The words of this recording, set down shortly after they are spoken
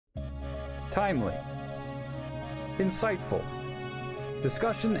timely, insightful,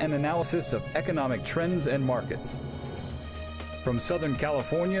 discussion and analysis of economic trends and markets. From Southern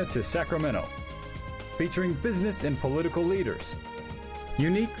California to Sacramento, featuring business and political leaders,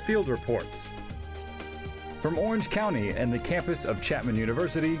 unique field reports. From Orange County and the campus of Chapman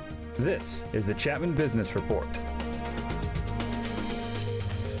University, this is the Chapman Business Report.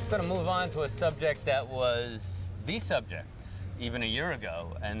 I'm going to move on to a subject that was the subject even a year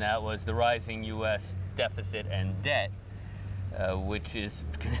ago, and that was the rising U.S. deficit and debt, which is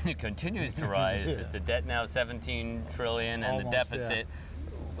continues to rise. Is the debt now 17 trillion, and Almost, the deficit,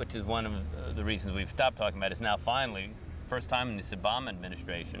 which is one of the reasons we've stopped talking about, is now finally, first time in this Obama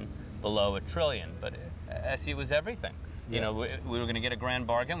administration, below $1 trillion. But SE was everything. Yeah. You know, we were going to get a grand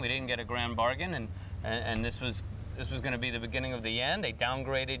bargain. We didn't get a grand bargain, and this was going to be the beginning of the end. They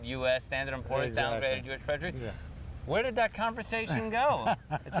downgraded U.S. Standard & Poor's, downgraded U.S. Treasury. Yeah. Where did that conversation go?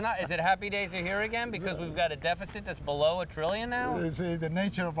 It's not. Is it happy days are here again because we've got a deficit that's below $1 trillion now? It's the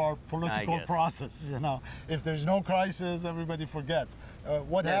nature of our political process. You know, if there's no crisis, everybody forgets.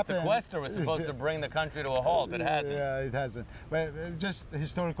 What happened? Sequester was supposed to bring the country to a halt. It hasn't. Yeah, it hasn't. Well, just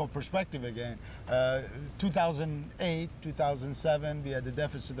historical perspective again. 2008, 2007, we had a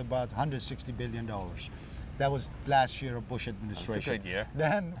deficit of about $160 billion. That was last year of Bush administration. That's a good year.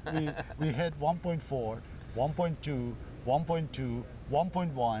 Then we hit 1.4. 1.2, 1.2,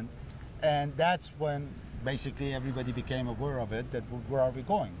 1.1, and that's when basically everybody became aware of it, that where are we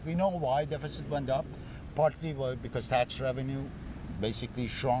going? We know why deficit went up, partly because tax revenue basically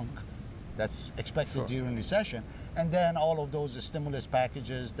shrunk. That's expected during recession. And then all of those stimulus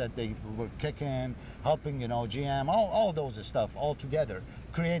packages that they were kicking, helping, you know, GM, all those stuff all together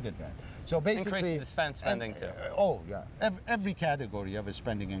created that. So basically, increased the defense spending too. Oh yeah, every category of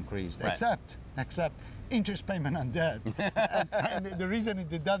spending increased, except interest payment on debt. and the reason it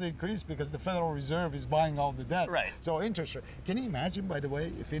did not increase because the Federal Reserve is buying all the debt. Right. So interest rate. Can you imagine, by the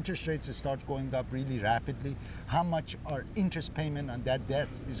way, if interest rates start going up really rapidly, how much our interest payment on that debt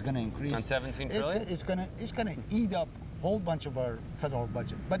is going to increase? On 17 trillion? It's going to eat up a whole bunch of our federal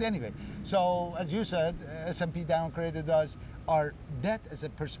budget. But anyway, so as you said, S&P downgraded us. Our debt as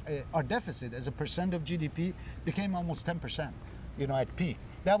our deficit as a percent of GDP became almost 10%. You know, at peak.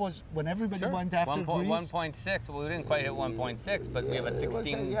 That was when everybody went after Greece. 1.6. Well, we didn't quite hit 1.6, but we have a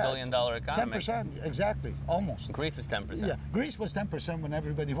 $16 billion economy. 10%, exactly, almost. Greece was 10%. Yeah, Greece was 10% when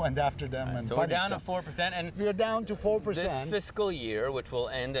everybody went after them and so we're down to 4%, and we're down to 4%. This fiscal year, which will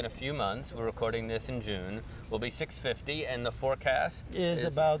end in a few months, we're recording this in June, will be 650, and the forecast is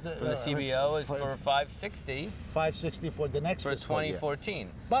about from the CBO is for 560. 560 for the next fiscal 2014. Year.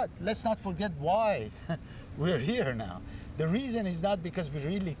 But let's not forget why we're here now. The reason is not because we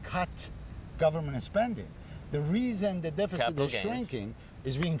really cut government spending. The reason the deficit is shrinking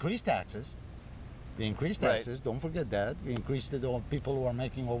is we increased taxes. We increased taxes, don't forget that. We increased it on people who are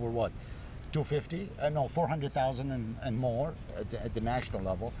making over what? 250? No, 400,000 and more at the national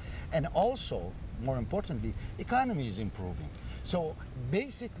level. And also, more importantly, economy is improving. So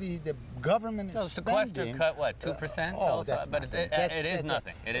basically, the government is spending. Sequester cut what, 2%? Oh, that's but it is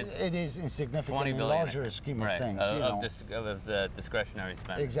nothing. It is insignificant in a larger scheme of things. Of the discretionary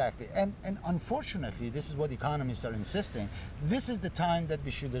spending. Exactly, and unfortunately, this is what economists are insisting. This is the time that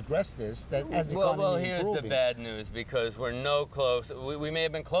we should address this. That as the economy well, here's the bad news, because we're no close. We may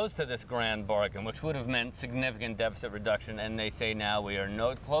have been close to this grand bargain, which would have meant significant deficit reduction, and they say now we are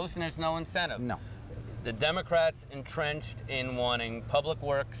no close, and there's no incentive. No. The Democrats entrenched in wanting public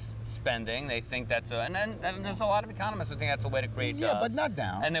works spending. They think that's and there's a lot of economists who think that's a way to create jobs. Yeah, but not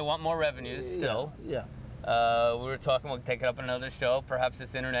now. And they want more revenues still. Yeah. We were talking, we'll take it up another show, perhaps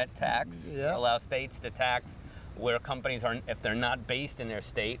this internet tax, allow states to tax where companies are, if they're not based in their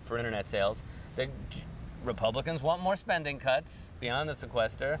state for internet sales. The Republicans want more spending cuts beyond the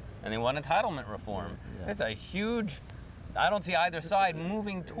sequester, and they want entitlement reform. There's a huge, I don't see either side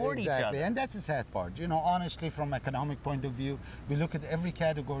moving toward each other. Exactly, and that's the sad part. You know, honestly, from economic point of view, we look at every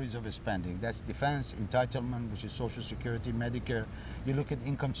categories of spending. That's defense, entitlement, which is Social Security, Medicare. You look at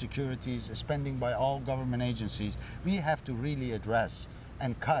income securities, spending by all government agencies. We have to really address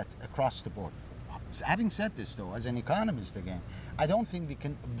and cut across the board. Having said this, though, as an economist again, I don't think we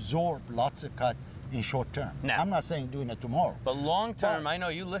can absorb lots of cut in short term. No. I'm not saying doing it tomorrow. But long term, I know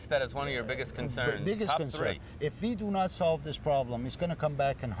you list that as one of your biggest concerns. Biggest concern. If we do not solve this problem, it's going to come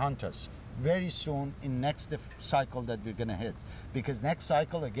back and haunt us very soon in next cycle that we're going to hit. Because next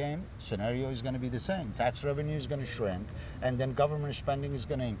cycle, again, scenario is going to be the same. Tax revenue is going to shrink, and then government spending is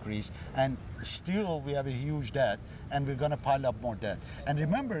going to increase, and still we have a huge debt, and we're going to pile up more debt. And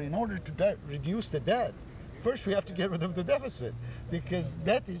remember, in order to reduce the debt, first we have to get rid of the deficit, because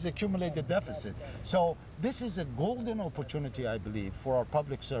that is accumulated deficit. So this is a golden opportunity, I believe, for our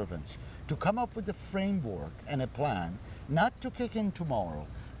public servants to come up with a framework and a plan, not to kick in tomorrow,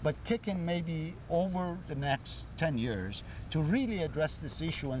 but kick in maybe over the next 10 years to really address this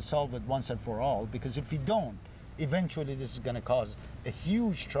issue and solve it once and for all, because if we don't, eventually this is going to cause a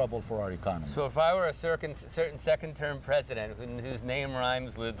huge trouble for our economy. So if I were a certain second-term president whose name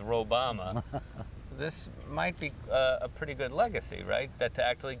rhymes with Robama, this might be a pretty good legacy, right? That to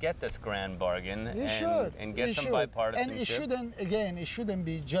actually get this grand bargain and get some bipartisanship. And it shouldn't, again, it shouldn't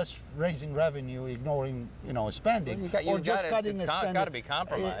be just raising revenue, ignoring, spending, or just cutting the spending. It's got to be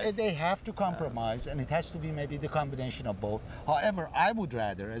compromised. They have to compromise, and it has to be maybe the combination of both. However, I would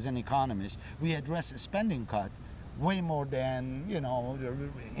rather, as an economist, we address a spending cut way more than,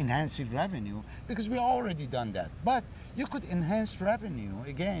 enhancing revenue, because we already done that. But you could enhance revenue,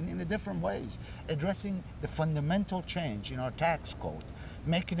 again, in different ways, addressing the fundamental change in our tax code,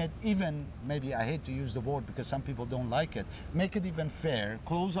 making it even, maybe I hate to use the word because some people don't like it, make it even fair,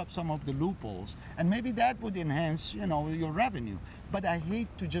 close up some of the loopholes, and maybe that would enhance, your revenue. But I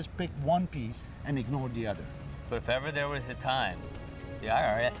hate to just pick one piece and ignore the other. But if ever there was a time, the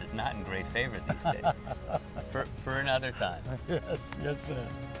IRS is not in great favor these days. For another time. Yes, sir.